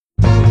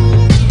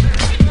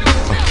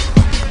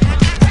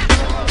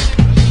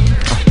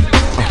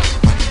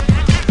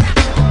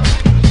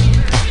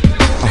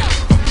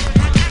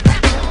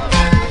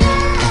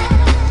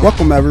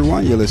Welcome,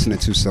 everyone. You're listening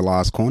to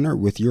Salah's Corner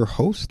with your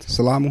host,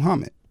 Salah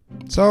Muhammad.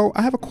 So,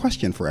 I have a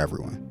question for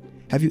everyone.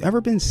 Have you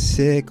ever been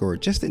sick or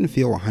just didn't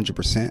feel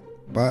 100%,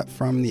 but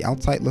from the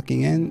outside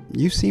looking in,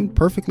 you seemed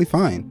perfectly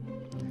fine?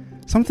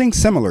 Something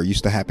similar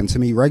used to happen to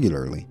me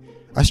regularly.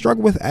 I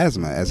struggled with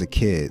asthma as a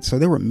kid, so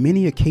there were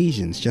many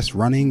occasions just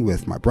running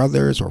with my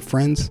brothers or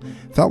friends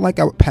felt like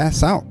I would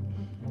pass out.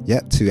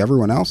 Yet, to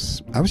everyone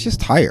else, I was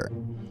just tired.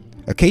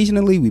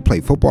 Occasionally, we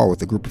played football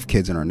with a group of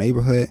kids in our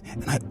neighborhood,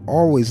 and I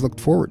always looked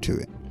forward to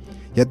it.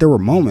 Yet there were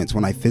moments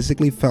when I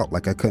physically felt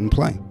like I couldn't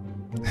play.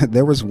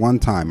 There was one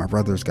time my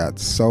brothers got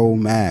so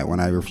mad when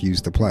I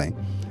refused to play.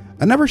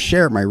 I never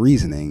shared my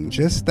reasoning,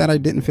 just that I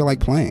didn't feel like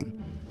playing.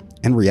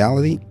 In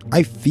reality,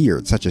 I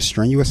feared such a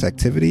strenuous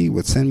activity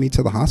would send me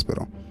to the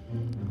hospital.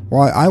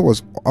 While I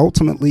was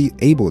ultimately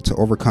able to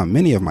overcome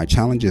many of my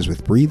challenges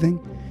with breathing,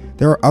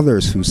 there are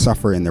others who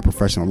suffer in their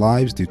professional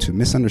lives due to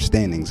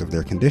misunderstandings of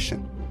their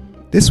condition.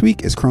 This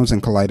week is Crohn's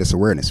and Colitis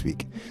Awareness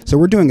Week, so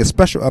we're doing a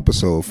special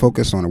episode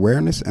focused on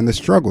awareness and the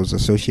struggles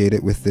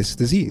associated with this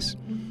disease.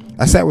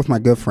 I sat with my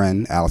good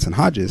friend Allison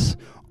Hodges,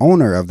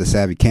 owner of The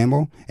Savvy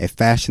Camel, a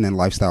fashion and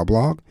lifestyle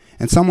blog,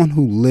 and someone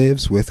who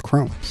lives with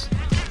Crohn's.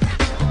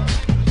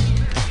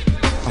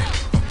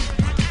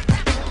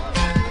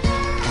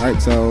 All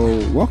right,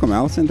 so welcome,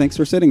 Allison. Thanks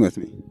for sitting with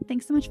me.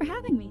 Thanks so much for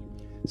having me.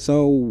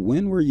 So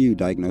when were you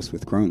diagnosed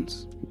with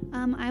Crohn's?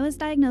 I was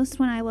diagnosed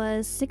when I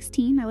was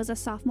 16. I was a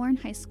sophomore in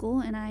high school,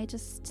 and I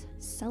just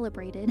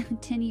celebrated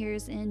 10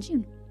 years in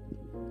June.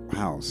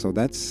 Wow, so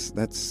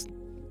that's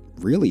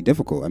really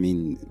difficult. I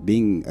mean,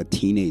 being a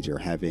teenager,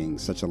 having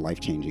such a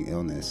life-changing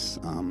illness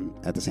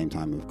at the same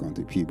time of going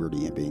through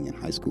puberty and being in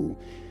high school,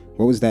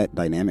 what was that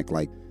dynamic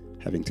like,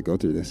 having to go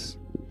through this?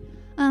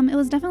 It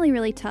was definitely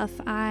really tough.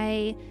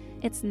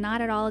 It's not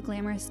at all a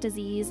glamorous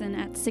disease, and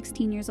at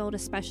 16 years old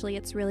especially,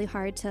 it's really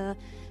hard to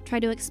try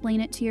to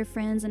explain it to your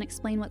friends and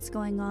explain what's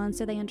going on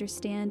so they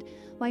understand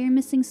why you're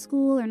missing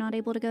school or not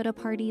able to go to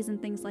parties and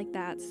things like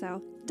that.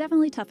 So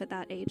definitely tough at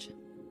that age.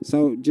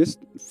 So just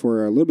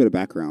for a little bit of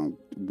background,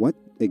 what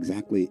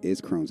exactly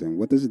is Crohn's and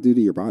what does it do to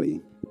your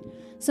body?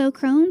 So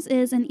Crohn's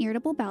is an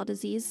irritable bowel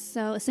disease.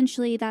 So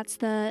essentially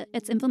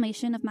it's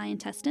inflammation of my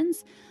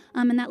intestines,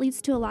 and that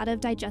leads to a lot of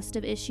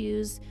digestive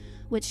issues,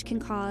 which can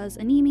cause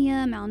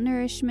anemia,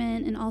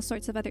 malnourishment, and all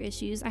sorts of other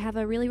issues. I have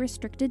a really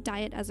restricted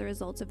diet as a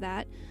result of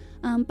that,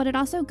 but it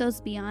also goes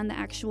beyond the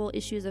actual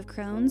issues of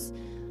Crohn's,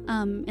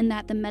 in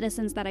that the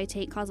medicines that I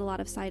take cause a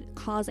lot of side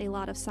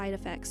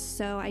effects.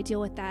 So I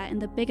deal with that,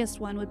 and the biggest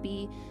one would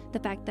be the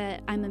fact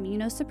that I'm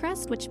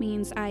immunosuppressed, which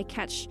means I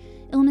catch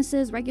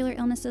regular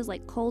illnesses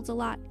like colds a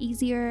lot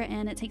easier,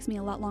 and it takes me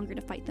a lot longer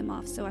to fight them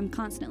off. So I'm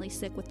constantly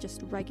sick with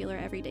just regular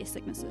everyday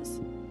sicknesses.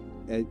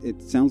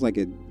 It sounds like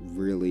it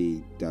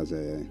really does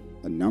a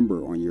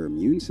number on your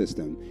immune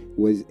system.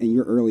 Was in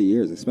your early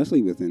years,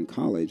 especially within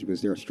college,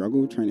 was there a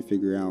struggle trying to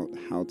figure out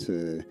how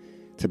to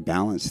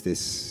balance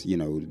this,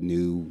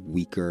 new,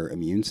 weaker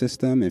immune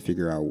system and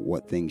figure out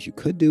what things you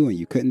could do and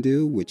you couldn't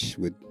do, which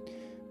would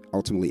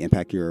ultimately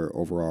impact your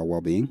overall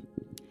well-being?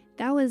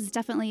 That was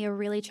definitely a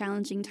really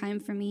challenging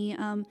time for me.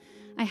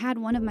 I had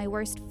one of my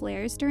worst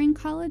flares during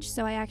college,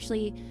 so I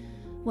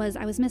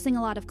was missing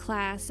a lot of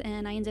class,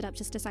 and I ended up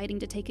just deciding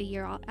to take a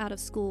year out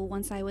of school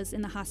once I was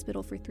in the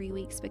hospital for 3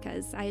 weeks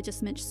because I had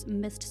just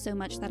missed so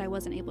much that I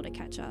wasn't able to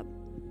catch up.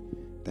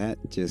 That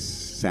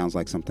just sounds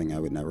like something I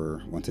would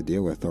never want to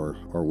deal with or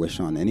wish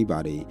on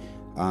anybody.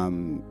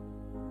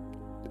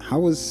 How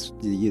was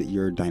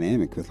your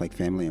dynamic with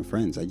family and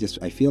friends?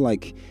 I feel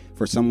like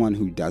for someone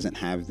who doesn't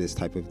have this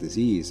type of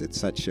disease,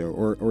 it's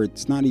or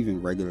it's not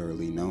even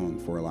regularly known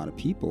for a lot of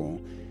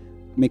people,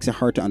 makes it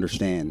hard to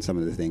understand some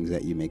of the things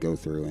that you may go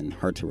through and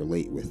hard to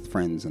relate with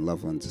friends and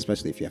loved ones,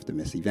 especially if you have to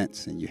miss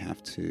events and you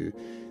have to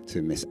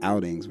miss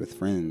outings with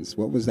friends.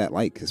 What was that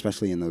like,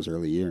 especially in those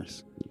early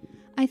years?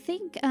 I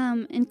think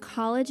in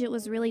college it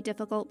was really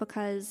difficult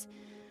because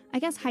I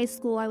guess high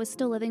school I was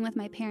still living with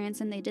my parents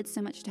and they did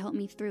so much to help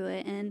me through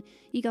it, and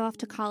you go off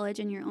to college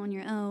and you're on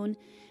your own,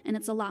 and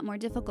it's a lot more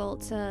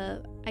difficult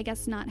to, I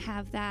guess, not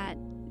have that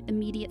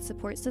immediate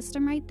support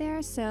system right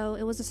there. So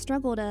it was a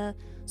struggle to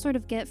sort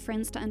of get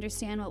friends to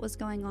understand what was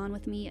going on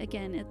with me.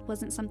 Again, it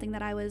wasn't something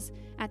that I was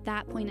at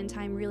that point in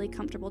time really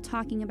comfortable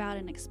talking about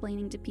and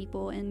explaining to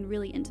people in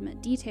really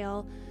intimate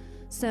detail.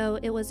 So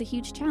it was a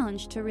huge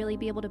challenge to really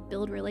be able to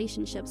build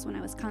relationships when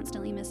I was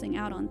constantly missing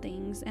out on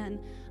things. And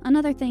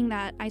another thing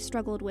that I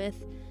struggled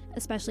with,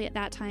 especially at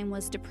that time,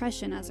 was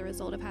depression as a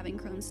result of having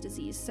Crohn's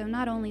disease. So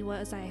not only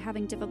was I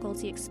having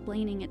difficulty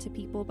explaining it to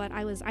people, but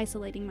I was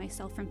isolating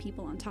myself from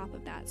people on top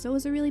of that. So it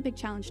was a really big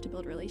challenge to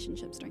build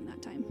relationships during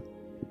that time.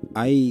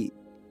 I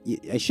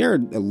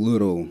shared a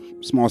little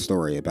small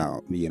story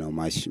about,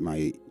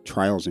 my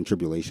trials and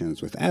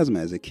tribulations with asthma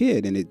as a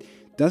kid, and it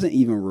doesn't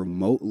even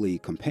remotely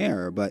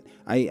compare, but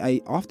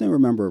I often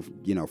remember,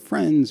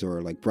 friends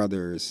or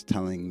brothers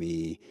telling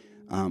me,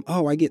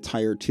 oh, I get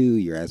tired too,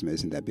 your asthma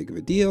isn't that big of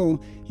a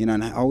deal,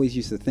 and I always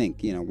used to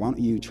think, why don't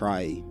you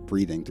try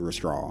breathing through a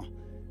straw?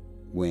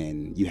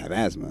 when you have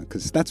asthma,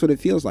 because that's what it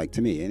feels like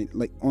to me. And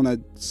like on a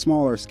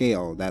smaller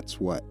scale, that's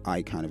what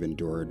I kind of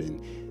endured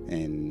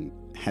and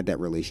had that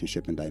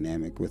relationship and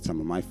dynamic with some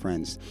of my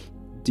friends.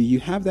 Do you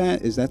have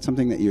that? Is that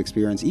something that you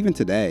experience even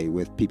today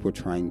with people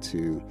trying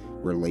to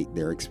relate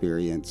their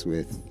experience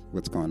with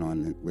what's going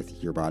on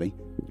with your body?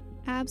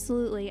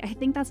 Absolutely. I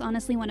think that's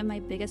honestly one of my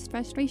biggest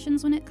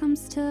frustrations when it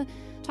comes to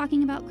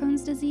talking about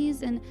Crohn's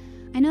disease. And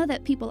I know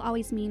that people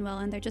always mean well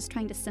and they're just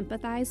trying to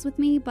sympathize with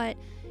me, but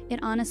it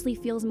honestly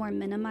feels more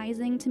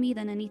minimizing to me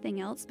than anything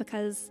else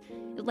because,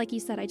 like you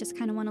said, I just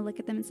kind of want to look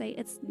at them and say,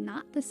 it's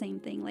not the same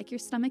thing. Like your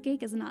stomach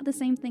ache is not the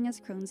same thing as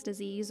Crohn's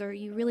disease, or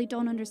you really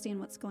don't understand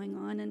what's going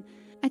on. And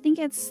I think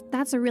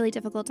that's a really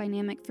difficult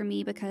dynamic for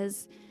me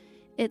because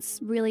it's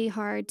really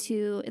hard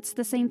it's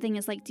the same thing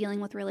as like dealing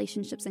with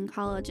relationships in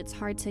college. It's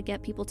hard to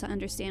get people to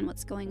understand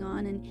what's going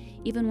on. And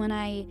even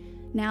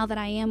now that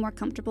I am more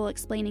comfortable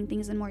explaining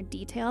things in more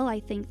detail, I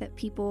think that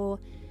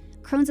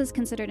Crohn's is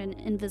considered an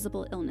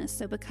invisible illness.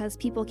 So because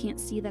people can't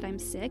see that I'm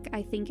sick,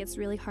 I think it's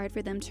really hard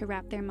for them to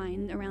wrap their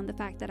mind around the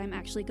fact that I'm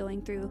actually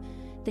going through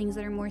things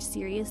that are more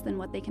serious than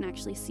what they can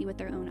actually see with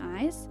their own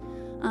eyes.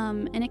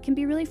 And it can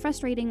be really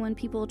frustrating when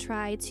people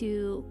try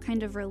to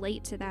kind of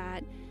relate to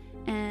that.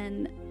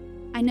 And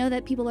I know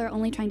that people are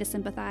only trying to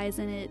sympathize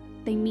and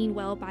they mean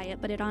well by it,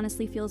 but it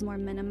honestly feels more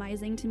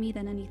minimizing to me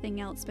than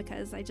anything else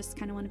because I just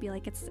kind of want to be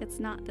like, it's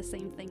not the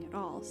same thing at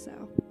all. So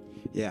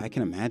yeah, I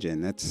can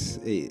imagine.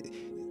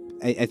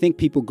 I think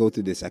people go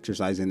through this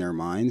exercise in their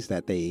minds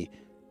that they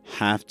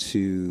have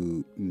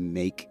to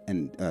make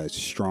a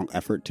strong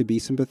effort to be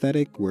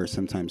sympathetic, where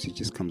sometimes it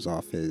just comes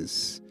off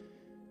as,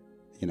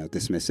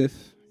 dismissive.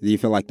 Do you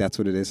feel like that's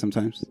what it is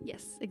sometimes?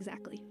 Yes,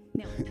 exactly.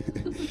 Nailed it.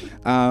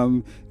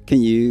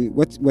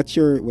 What's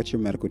your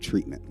medical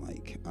treatment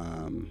like?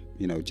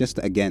 Just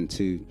again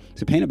to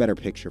paint a better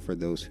picture for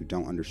those who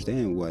don't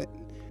understand what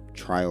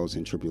trials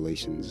and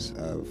tribulations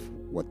of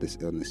what this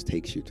illness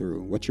takes you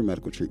through. What's your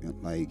medical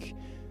treatment like?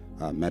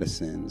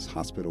 Medicines,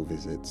 hospital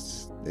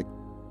visits.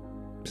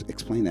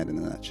 Explain that in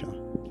a nutshell.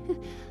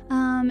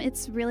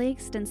 It's really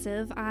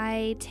extensive.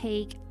 I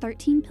take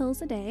 13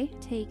 pills a day,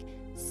 take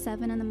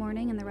 7 in the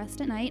morning and the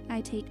rest at night.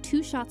 I take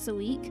 2 shots a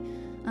week.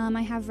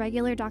 I have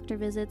regular doctor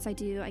visits. I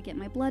get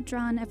my blood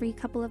drawn every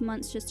couple of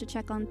months just to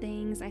check on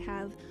things. I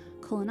have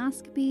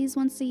colonoscopies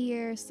once a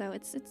year, so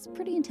it's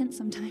pretty intense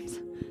sometimes.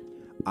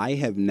 I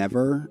have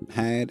never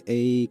had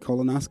a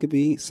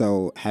colonoscopy,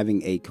 so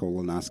having a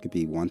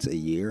colonoscopy once a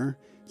year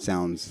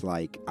sounds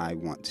like I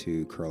want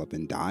to curl up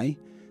and die.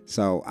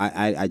 So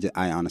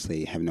I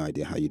honestly have no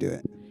idea how you do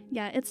it.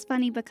 Yeah, it's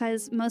funny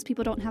because most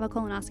people don't have a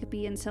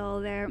colonoscopy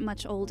until they're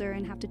much older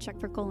and have to check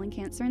for colon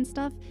cancer and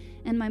stuff.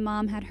 And my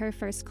mom had her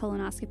first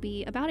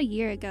colonoscopy about a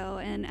year ago,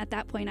 and at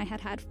that point I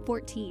had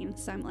 14.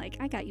 So I'm like,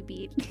 I got you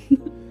beat.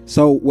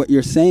 So what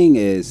you're saying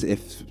is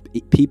if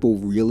people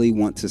really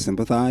want to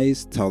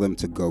sympathize, tell them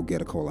to go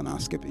get a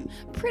colonoscopy.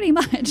 Pretty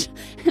much.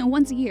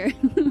 Once a year.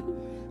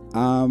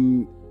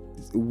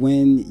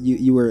 When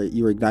you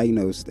were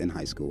diagnosed in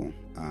high school,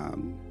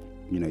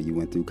 you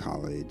went through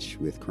college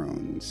with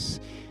Crohn's.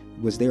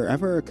 Was there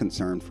ever a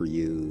concern for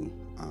you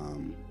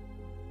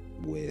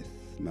with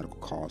medical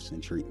costs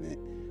and treatment?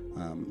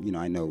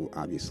 I know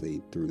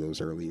obviously through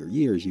those earlier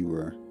years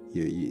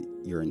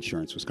your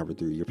insurance was covered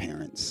through your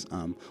parents.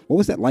 What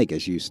was that like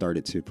as you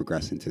started to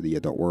progress into the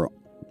adult world?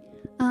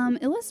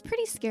 It was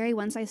pretty scary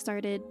once I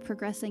started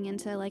progressing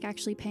into like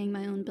actually paying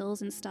my own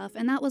bills and stuff.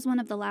 And that was one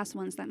of the last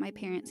ones that my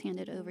parents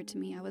handed over to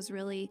me. I was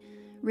really,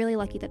 really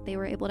lucky that they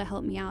were able to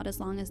help me out as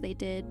long as they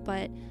did.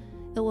 But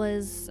it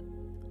was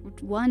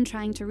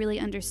trying to really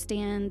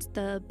understand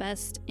the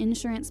best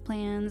insurance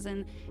plans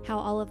and how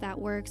all of that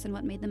works and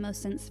what made the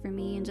most sense for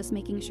me, and just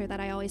making sure that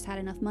I always had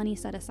enough money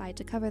set aside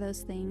to cover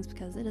those things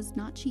because it is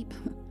not cheap.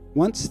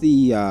 Once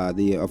the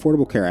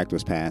Affordable Care Act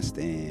was passed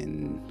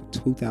in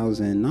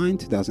 2009,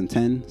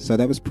 2010, so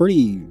that was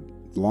pretty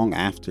long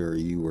after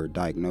you were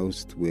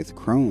diagnosed with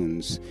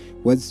Crohn's.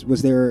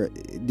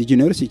 Did you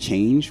notice a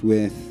change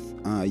with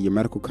your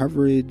medical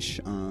coverage,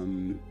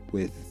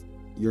 with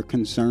your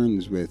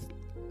concerns with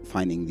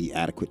finding the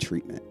adequate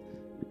treatment?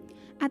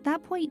 At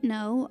that point,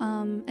 no.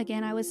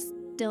 Again, I was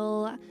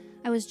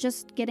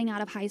just getting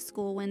out of high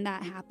school when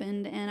that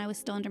happened, and I was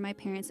still under my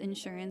parents'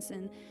 insurance.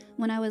 And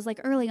when I was like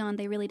early on,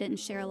 they really didn't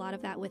share a lot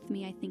of that with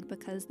me, I think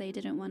because they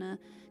didn't want to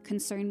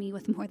concern me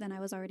with more than I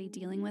was already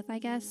dealing with, I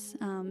guess.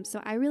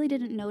 So I really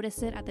didn't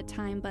notice it at the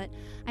time, but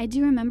I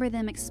do remember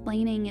them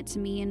explaining it to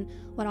me and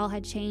what all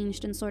had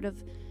changed and sort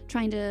of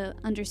trying to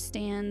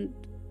understand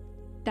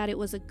that it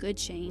was a good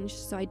change.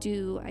 So I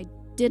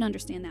did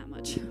understand that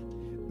much.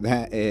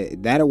 That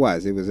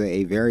it was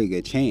a very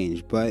good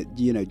change, but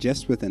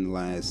just within the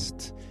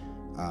last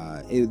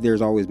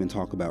there's always been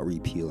talk about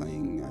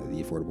repealing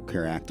the Affordable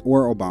Care Act,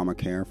 or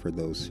Obamacare for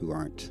those who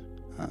aren't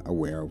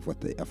aware of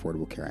what the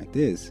Affordable Care Act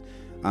is.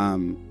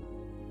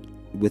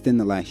 Within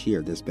the last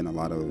year, there's been a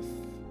lot of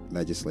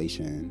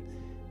legislation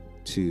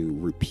to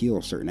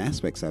repeal certain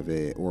aspects of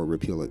it or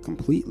repeal it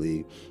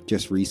completely.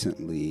 Just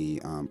recently,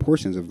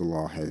 portions of the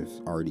law have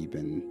already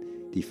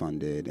been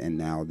defunded, and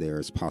now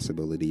there's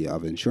possibility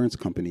of insurance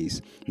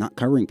companies not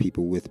covering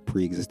people with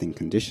pre-existing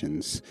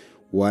conditions.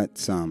 What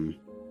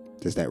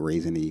does that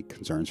raise any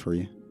concerns for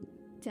you?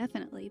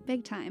 Definitely,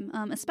 big time,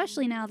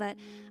 especially now that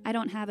I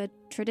don't have a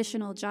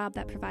traditional job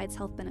that provides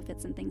health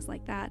benefits and things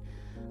like that.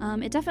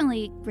 It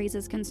definitely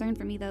raises concern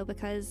for me, though,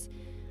 because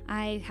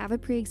I have a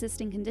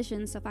pre-existing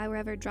condition, so if I were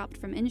ever dropped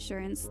from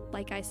insurance,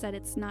 like I said,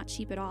 it's not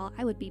cheap at all.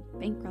 I would be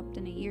bankrupt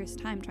in a year's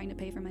time trying to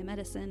pay for my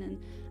medicine, and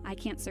I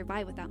can't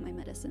survive without my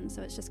medicine,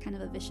 so it's just kind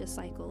of a vicious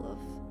cycle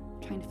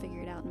of trying to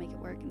figure it out and make it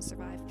work and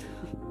survive.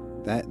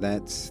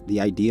 That's the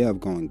idea of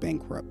going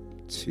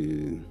bankrupt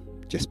to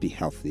just be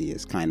healthy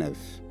is kind of,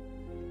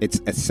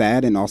 it's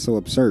sad and also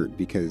absurd,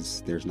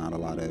 because there's not a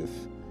lot of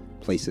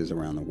places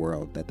around the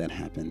world that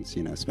happens,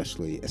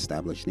 especially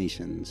established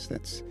nations.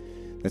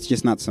 That's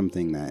just not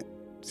something that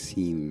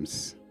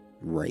seems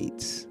right.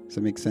 Does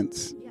that make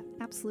sense? Yeah,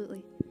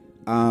 absolutely.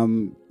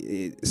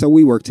 So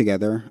we work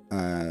together,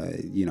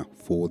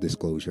 full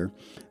disclosure.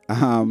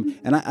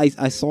 And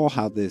I saw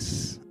how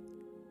this,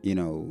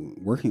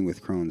 working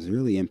with Crohn's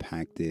really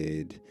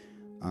impacted,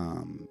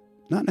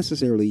 not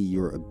necessarily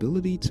your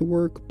ability to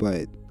work,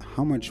 but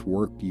how much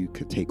work you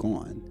could take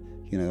on.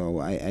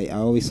 I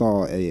always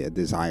saw a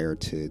desire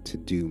to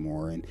do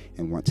more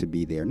and want to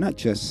be there, not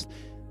just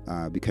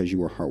because you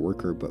were a hard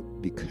worker,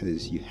 but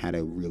because you had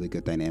a really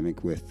good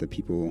dynamic with the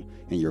people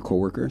and your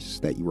coworkers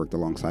that you worked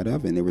alongside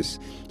of. And there was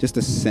just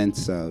a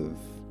sense of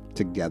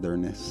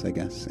togetherness, I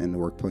guess, in the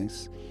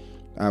workplace.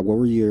 What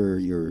were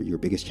your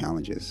biggest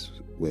challenges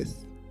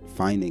with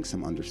finding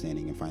some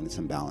understanding and finding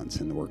some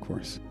balance in the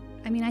workforce?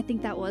 I mean, I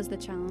think that was the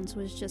challenge,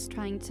 was just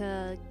trying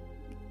to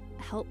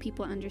help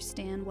people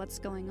understand what's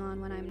going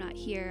on when I'm not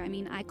here. I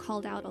mean, I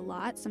called out a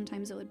lot.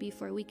 Sometimes it would be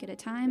for a week at a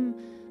time.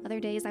 Other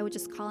days I would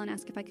just call and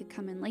ask if I could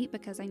come in late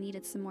because I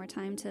needed some more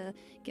time to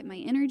get my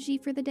energy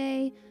for the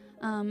day.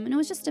 And it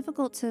was just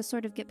difficult to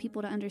sort of get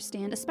people to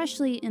understand,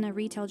 especially in a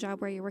retail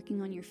job where you're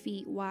working on your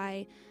feet,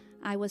 why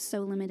I was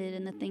so limited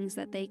in the things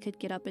that they could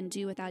get up and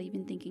do without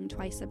even thinking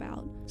twice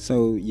about.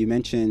 So you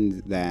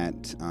mentioned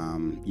that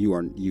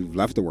you've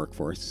left the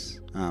workforce,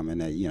 and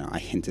that I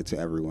hinted to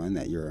everyone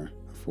that you're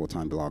a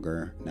full-time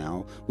blogger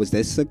now. Was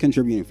this a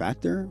contributing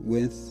factor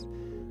with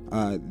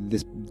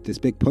this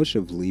big push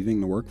of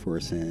leaving the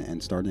workforce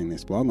and starting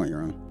this blog on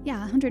your own?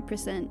 Yeah,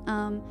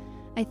 100%.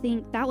 I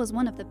think that was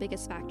one of the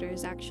biggest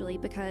factors, actually,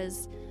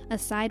 because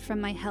aside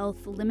from my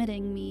health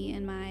limiting me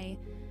and my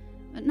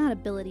not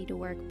ability to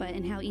work, but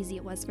in how easy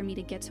it was for me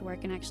to get to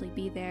work and actually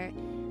be there.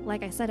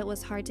 Like I said, it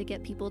was hard to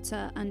get people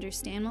to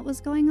understand what was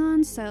going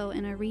on. So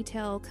in a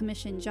retail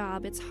commission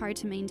job, it's hard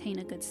to maintain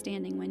a good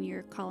standing when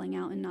you're calling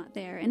out and not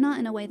there. And not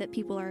in a way that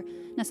people are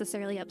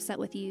necessarily upset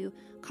with you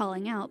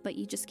calling out, but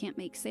you just can't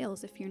make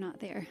sales if you're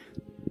not there.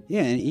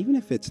 Yeah, and even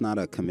if it's not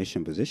a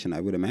commission position, I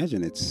would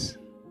imagine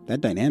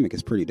that dynamic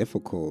is pretty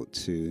difficult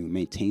to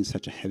maintain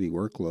such a heavy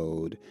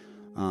workload.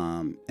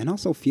 And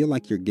also feel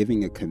like you're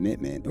giving a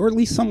commitment, or at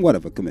least somewhat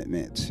of a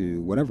commitment,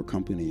 to whatever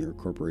company or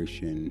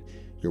corporation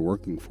you're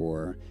working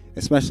for,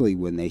 especially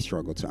when they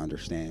struggle to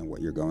understand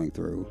what you're going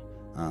through.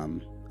 I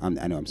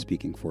know I'm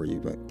speaking for you,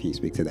 but can you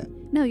speak to that?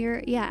 No,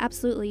 yeah,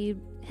 absolutely.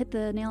 You hit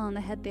the nail on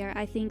the head there.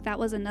 I think that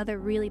was another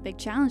really big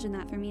challenge in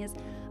that for me is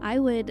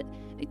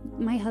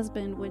my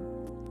husband would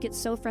get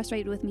so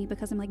frustrated with me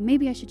because I'm like,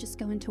 maybe I should just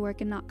go into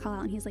work and not call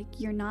out. And he's like,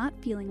 you're not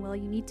feeling well.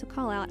 You need to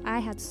call out. I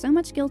had so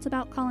much guilt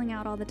about calling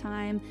out all the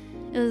time.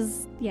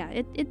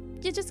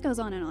 It just goes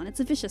on and on.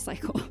 It's a vicious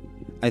cycle.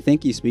 I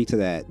think you speak to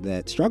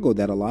that struggle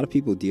that a lot of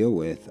people deal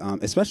with,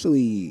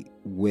 especially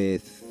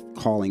with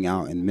calling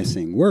out and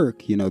missing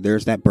work.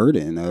 There's that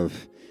burden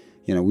of,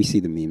 we see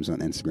the memes on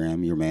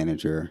Instagram. Your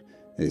manager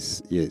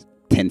is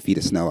 10 feet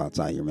of snow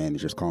outside, your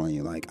manager's calling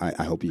you like,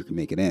 I hope you can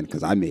make it in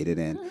because I made it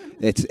in.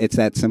 It's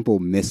that simple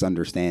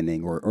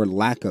misunderstanding or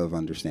lack of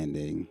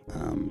understanding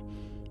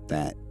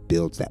that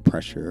builds that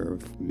pressure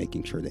of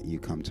making sure that you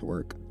come to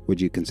work. Would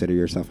you consider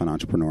yourself an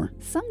entrepreneur?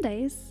 Some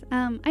days.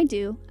 I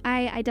do.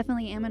 I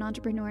definitely am an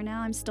entrepreneur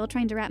now. I'm still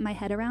trying to wrap my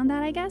head around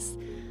that, I guess.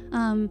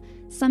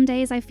 Some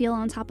days I feel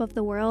on top of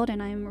the world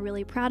and I'm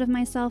really proud of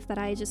myself that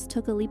I just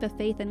took a leap of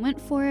faith and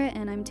went for it,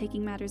 and I'm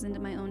taking matters into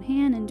my own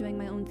hand and doing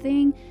my own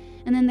thing.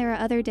 And then there are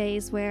other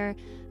days where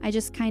I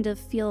just kind of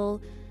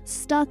feel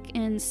stuck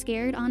and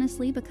scared,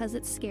 honestly, because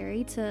it's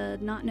scary to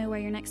not know where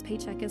your next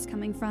paycheck is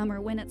coming from or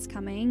when it's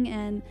coming.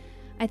 And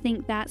I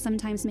think that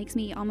sometimes makes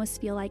me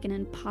almost feel like an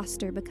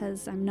imposter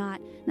because I'm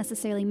not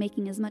necessarily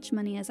making as much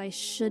money as I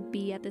should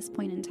be at this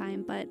point in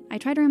time. But I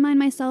try to remind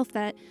myself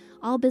that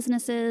all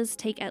businesses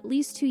take at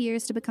least 2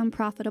 years to become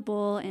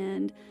profitable,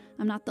 and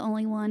I'm not the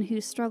only one who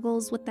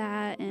struggles with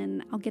that,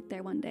 and I'll get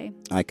there one day.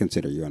 I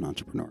consider you an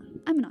entrepreneur.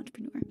 I'm an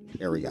entrepreneur.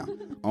 There we go.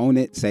 Own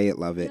it, say it,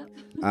 love it.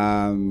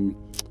 Yep.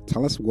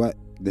 Tell us what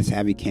the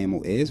Savvy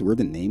Camel is, where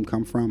the name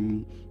come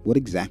from. What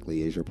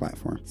exactly is your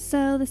platform?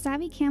 So the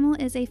Savvy Camel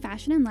is a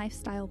fashion and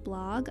lifestyle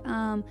blog.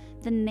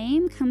 The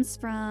name comes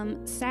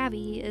from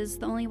savvy is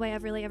the only way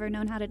I've really ever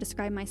known how to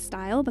describe my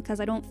style, because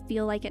I don't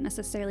feel like it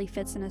necessarily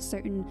fits in a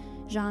certain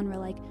genre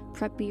like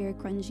preppy or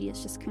grungy.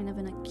 It's just kind of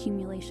an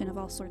accumulation of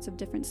all sorts of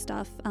different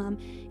stuff.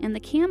 And the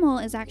camel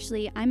is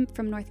actually, I'm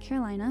from North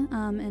Carolina,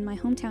 and my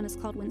hometown is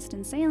called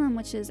Winston-Salem,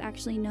 which is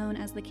actually known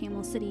as the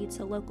Camel City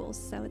to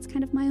locals. So it's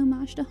kind of my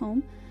homage to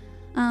home.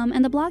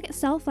 And the blog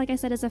itself, like I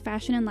said, is a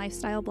fashion and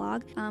lifestyle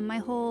blog. My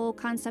whole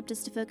concept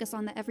is to focus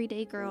on the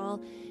everyday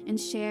girl and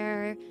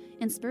share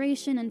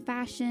inspiration and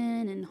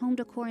fashion and home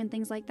decor and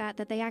things like that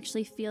they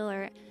actually feel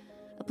are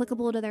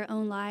applicable to their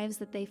own lives,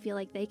 that they feel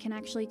like they can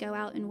actually go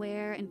out and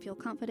wear and feel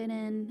confident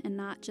in, and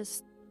not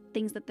just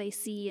things that they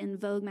see in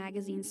Vogue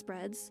magazine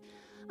spreads.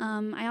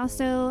 I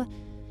also,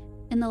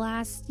 in the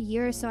last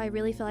year or so, I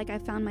really feel like I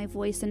found my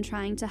voice in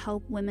trying to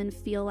help women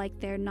feel like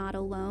they're not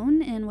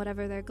alone in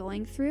whatever they're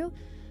going through.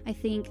 I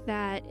think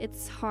that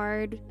it's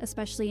hard,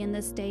 especially in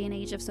this day and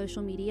age of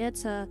social media,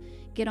 to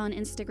get on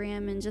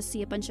Instagram and just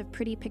see a bunch of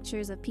pretty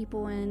pictures of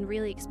people in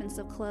really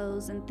expensive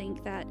clothes and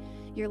think that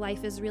your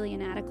life is really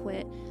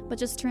inadequate. But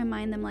just to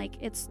remind them,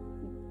 like, it's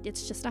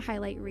just a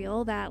highlight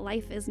reel, that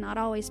life is not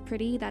always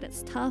pretty, that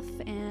it's tough,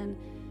 and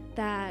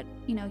that,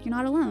 you know, you're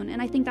not alone.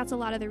 And I think that's a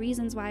lot of the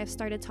reasons why I've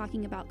started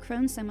talking about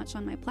Crohn's so much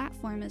on my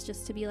platform, is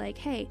just to be like,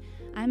 hey,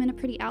 I'm in a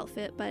pretty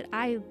outfit, but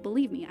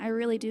believe me, I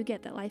really do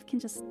get that life can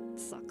just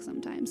suck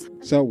sometimes.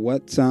 So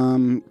what's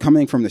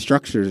coming from the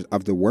structures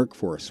of the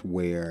workforce,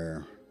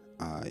 where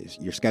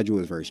your schedule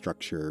is very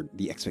structured,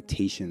 the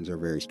expectations are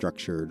very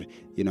structured,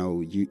 you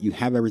know, you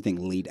have everything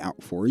laid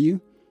out for you.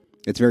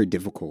 It's very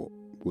difficult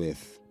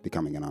with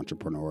becoming an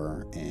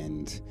entrepreneur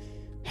and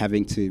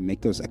having to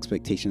make those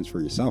expectations for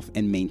yourself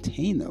and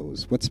maintain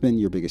those. What's been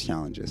your biggest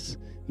challenges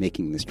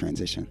making this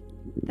transition?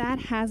 That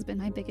has been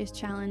my biggest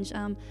challenge.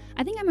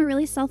 I think I'm a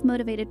really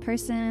self-motivated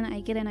person.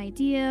 I get an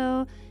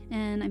idea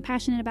and I'm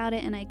passionate about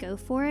it and I go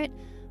for it.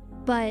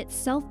 But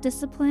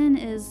self-discipline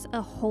is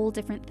a whole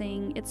different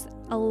thing. It's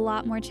a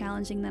lot more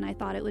challenging than I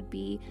thought it would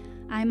be.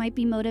 I might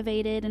be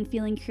motivated and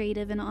feeling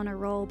creative and on a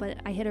roll, but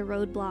I hit a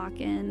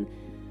roadblock and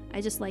I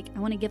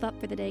want to give up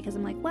for the day, because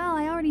I'm like, well,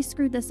 I already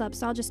screwed this up,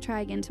 so I'll just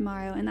try again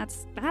tomorrow. And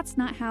that's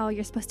not how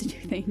you're supposed to do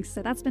things.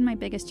 So that's been my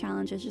biggest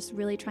challenge, is just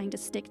really trying to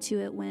stick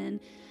to it when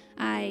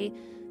I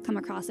come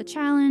across a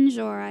challenge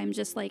or I'm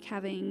just like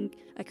having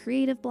a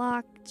creative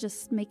block,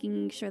 just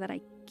making sure that I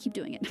keep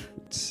doing it.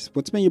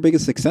 What's been your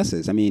biggest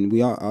successes? I mean,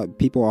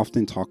 people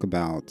often talk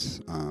about,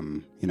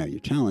 your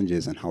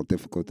challenges and how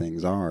difficult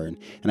things are.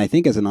 And I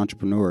think as an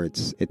entrepreneur,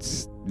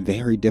 it's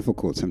very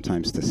difficult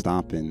sometimes to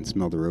stop and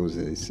smell the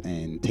roses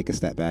and take a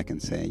step back and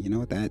say, you know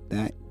what,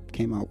 that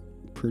came out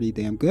pretty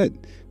damn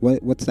good.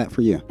 What's that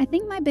for you? I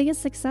think my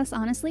biggest success,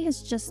 honestly,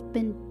 has just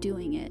been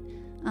doing it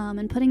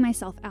and putting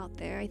myself out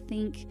there. I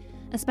think,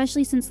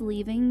 especially since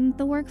leaving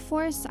the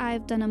workforce,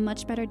 I've done a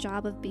much better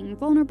job of being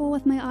vulnerable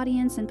with my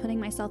audience and putting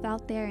myself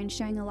out there and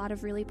sharing a lot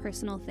of really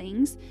personal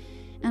things.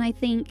 And I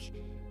think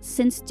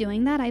since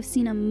doing that, I've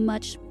seen a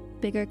much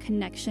bigger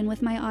connection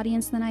with my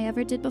audience than I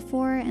ever did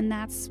before. And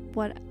that's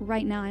what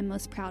right now I'm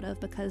most proud of,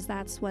 because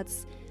that's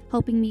what's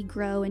helping me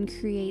grow and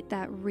create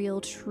that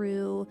real,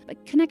 true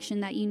connection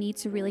that you need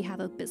to really have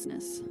a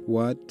business.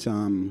 What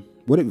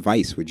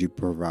advice would you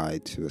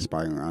provide to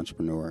aspiring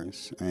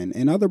entrepreneurs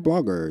and other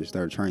bloggers that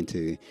are trying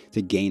to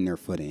gain their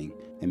footing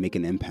and make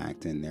an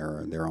impact in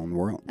their own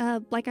world?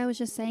 Like I was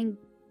just saying,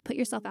 put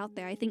yourself out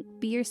there. I think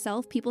be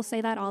yourself. People say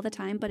that all the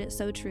time, but it's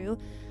so true.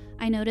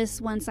 I noticed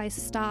once I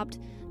stopped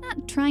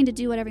not trying to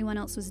do what everyone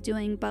else was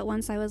doing, but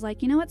once I was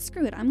like, you know what,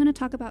 screw it. I'm going to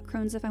talk about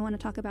Crohn's if I want to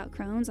talk about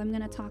Crohn's. I'm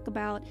going to talk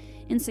about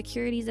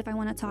insecurities if I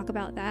want to talk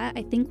about that.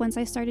 I think once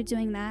I started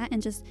doing that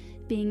and just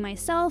being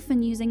myself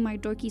and using my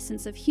dorky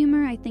sense of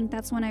humor, I think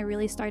that's when I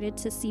really started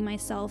to see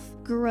myself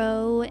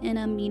grow in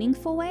a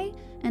meaningful way,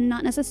 and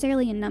not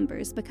necessarily in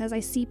numbers, because I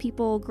see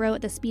people grow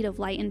at the speed of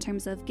light in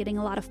terms of getting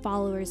a lot of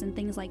followers and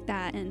things like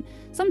that. And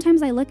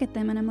sometimes I look at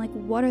them and I'm like,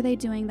 what are they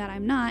doing that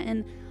I'm not?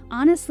 And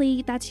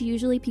honestly, that's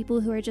usually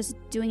people who are just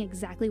doing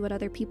exactly what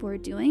other people are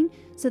doing.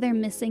 So they're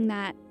missing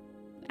that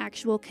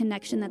actual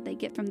connection that they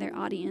get from their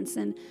audience.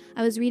 And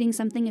I was reading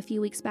something a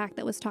few weeks back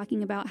that was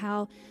talking about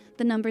how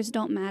the numbers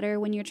don't matter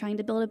when you're trying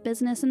to build a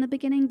business in the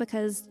beginning,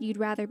 because you'd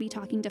rather be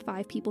talking to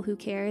 5 people who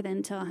care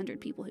than to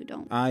 100 people who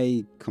don't.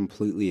 I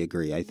completely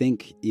agree. I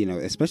think,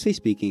 especially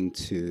speaking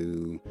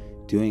to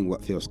doing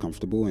what feels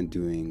comfortable and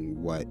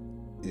doing what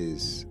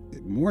is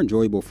more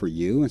enjoyable for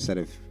you, instead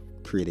of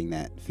creating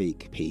that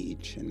fake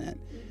page and that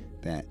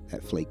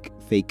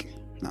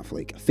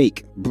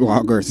fake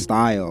blogger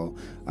style.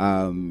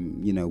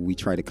 We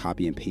try to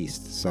copy and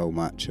paste so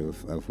much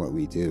of what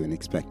we do and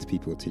expect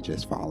people to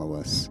just follow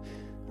us.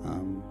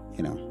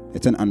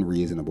 It's an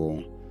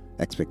unreasonable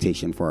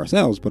expectation for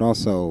ourselves, but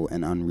also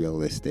an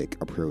unrealistic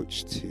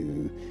approach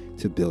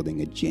to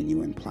building a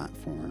genuine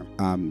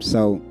platform.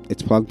 So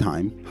it's plug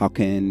time. How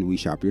can we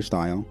shop your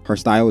style? Her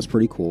style is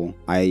pretty cool.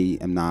 I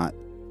am not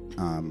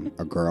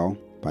a girl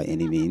by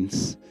any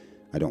means.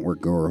 I don't wear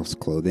girls'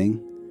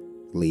 clothing,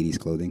 ladies'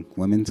 clothing,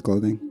 women's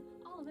clothing.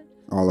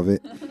 All of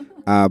it.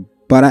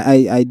 But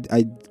I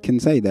can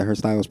say that her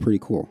style is pretty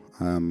cool.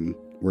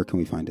 Where can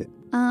we find it?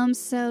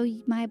 So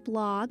my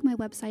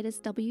website is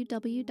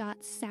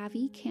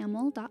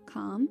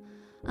www.savvycamel.com.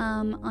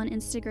 On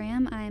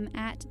Instagram, I'm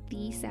at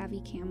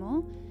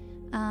 @thesavvycamel.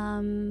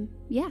 So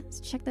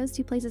check those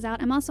 2 places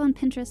out. I'm also on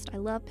Pinterest. I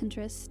love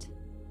Pinterest.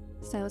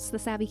 So it's the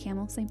Savvy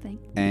Camel, same thing.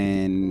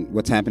 And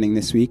what's happening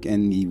this week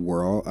in the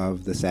world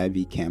of the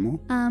Savvy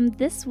Camel?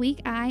 This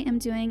week I am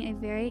doing a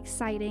very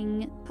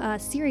exciting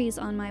series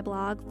on my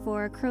blog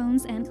for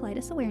Crohn's and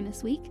Colitis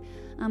Awareness Week.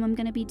 I'm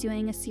going to be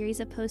doing a series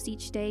of posts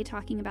each day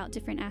talking about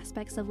different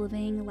aspects of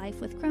living life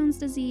with Crohn's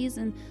disease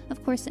and,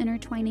 of course,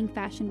 intertwining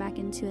fashion back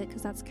into it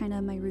because that's kind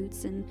of my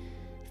roots, and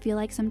I feel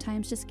like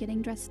sometimes just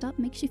getting dressed up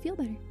makes you feel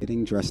better.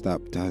 Getting dressed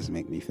up does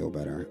make me feel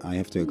better. I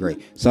have to agree.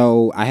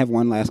 So I have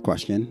one last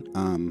question.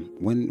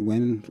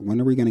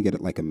 When are we going to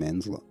get like a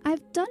men's look?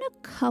 I've done a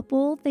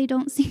couple. They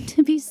don't seem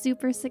to be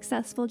super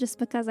successful just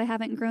because I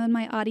haven't grown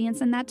my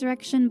audience in that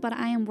direction, but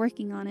I am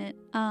working on it.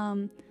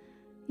 I'm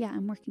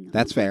working on it.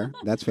 That's fair.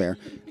 That's fair.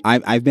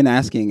 I've been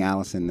asking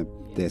Allison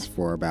this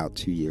for about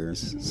 2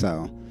 years,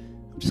 so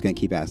I'm just going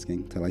to keep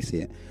asking till I see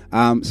it.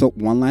 So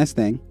one last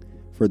thing.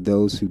 For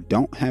those who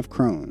don't have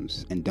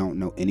Crohn's and don't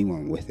know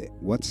anyone with it,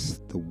 what's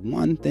the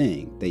one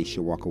thing they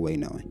should walk away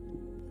knowing?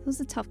 That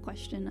was a tough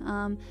question.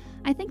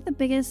 I think the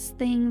biggest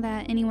thing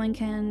that anyone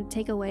can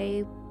take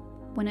away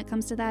when it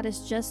comes to that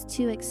is just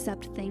to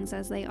accept things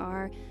as they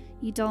are.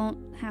 You don't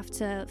have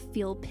to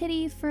feel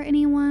pity for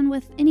anyone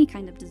with any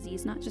kind of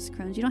disease, not just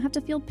Crohn's. You don't have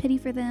to feel pity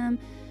for them.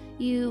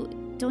 You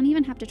don't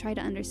even have to try to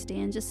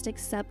understand. Just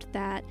accept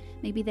that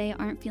maybe they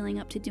aren't feeling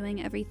up to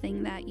doing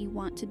everything that you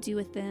want to do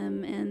with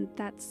them, and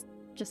that's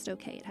just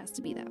okay. It has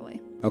to be that way.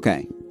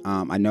 Okay.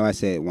 I know I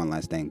said one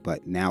last thing,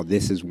 but now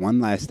this is one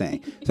last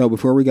thing. So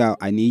before we go,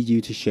 I need you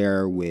to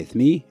share with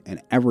me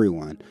and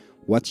everyone,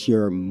 what's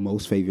your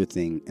most favorite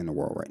thing in the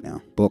world right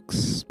now?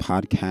 Books,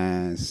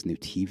 podcasts, new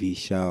TV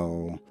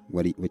show.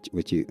 What do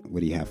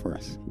you have for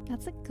us?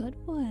 That's a good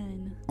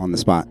one. On the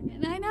spot.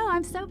 I know.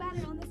 I'm so bad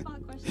at on the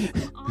spot questions.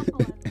 I'm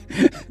awful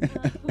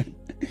at them.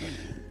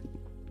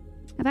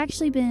 I've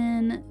actually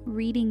been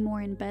reading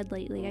more in bed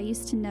lately. I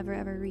used to never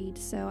ever read,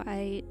 so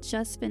I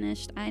just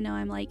finished, I know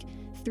I'm like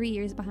 3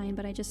 years behind,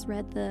 but I just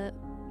read The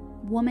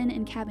Woman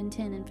in Cabin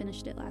 10 and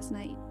finished it last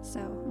night. So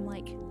I'm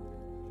like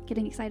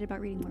getting excited about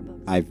reading more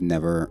books. I've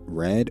never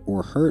read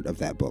or heard of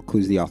that book.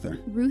 Who's the author?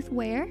 Ruth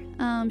Ware.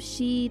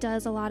 She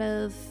does a lot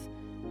of,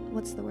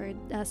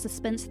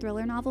 suspense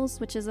thriller novels,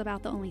 which is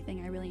about the only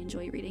thing I really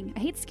enjoy reading. I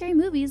hate scary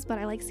movies, but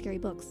I like scary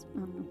books. I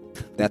don't know.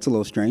 That's a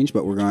little strange,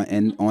 but we're going to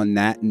end on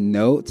that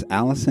note.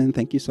 Allison,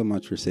 thank you so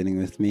much for sitting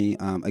with me.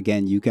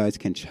 Again, you guys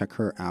can check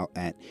her out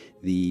at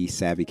The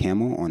Savvy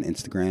Camel on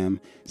Instagram,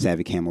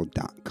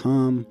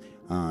 savvycamel.com,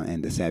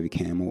 and The Savvy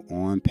Camel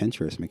on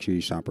Pinterest. Make sure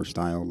you shop her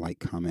style, like,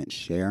 comment,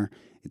 share.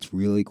 It's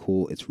really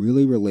cool. It's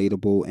really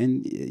relatable.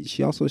 And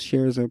she also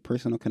shares a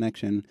personal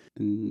connection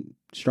and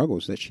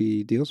struggles that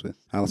she deals with.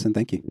 Allison,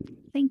 thank you.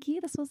 Thank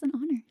you. This was an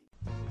honor.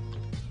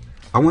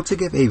 I want to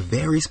give a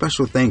very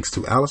special thanks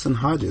to Allison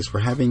Hodges for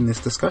having this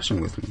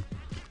discussion with me.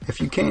 If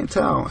you can't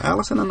tell,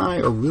 Allison and I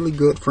are really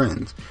good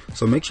friends,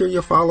 so make sure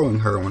you're following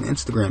her on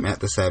Instagram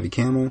at The Savvy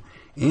Camel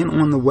and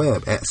on the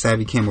web at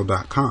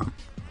savvycamel.com.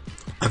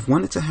 I've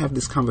wanted to have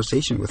this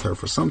conversation with her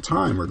for some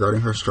time regarding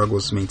her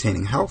struggles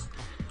maintaining health,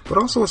 but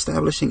also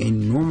establishing a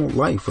normal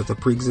life with a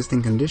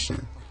pre-existing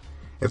condition.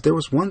 If there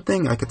was one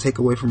thing I could take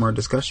away from our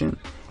discussion,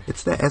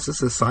 it's that as a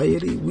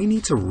society, we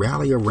need to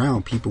rally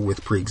around people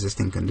with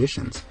pre-existing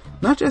conditions,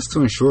 not just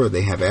to ensure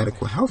they have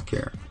adequate health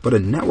care, but a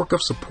network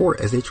of support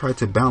as they try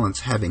to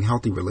balance having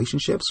healthy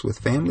relationships with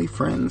family,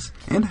 friends,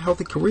 and a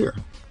healthy career.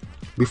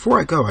 Before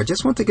I go, I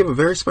just want to give a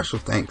very special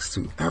thanks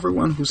to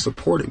everyone who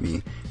supported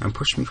me and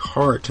pushed me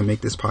hard to make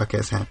this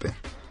podcast happen.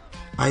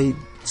 I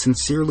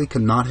sincerely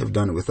could not have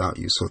done it without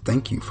you, so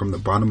thank you from the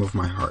bottom of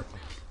my heart.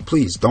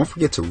 Please don't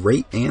forget to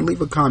rate and leave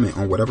a comment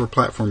on whatever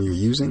platform you're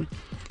using.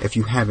 If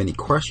you have any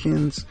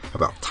questions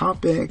about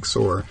topics,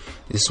 or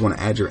you just want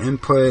to add your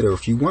input, or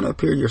if you want to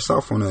appear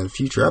yourself on a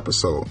future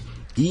episode,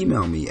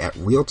 email me at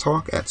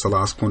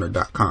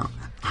realtalk@salascorner.com.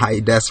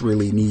 I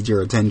desperately need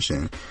your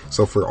attention.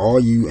 So for all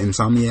you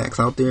insomniacs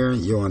out there,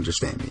 you'll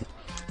understand me.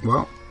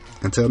 Well,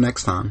 until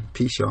next time,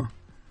 peace, y'all.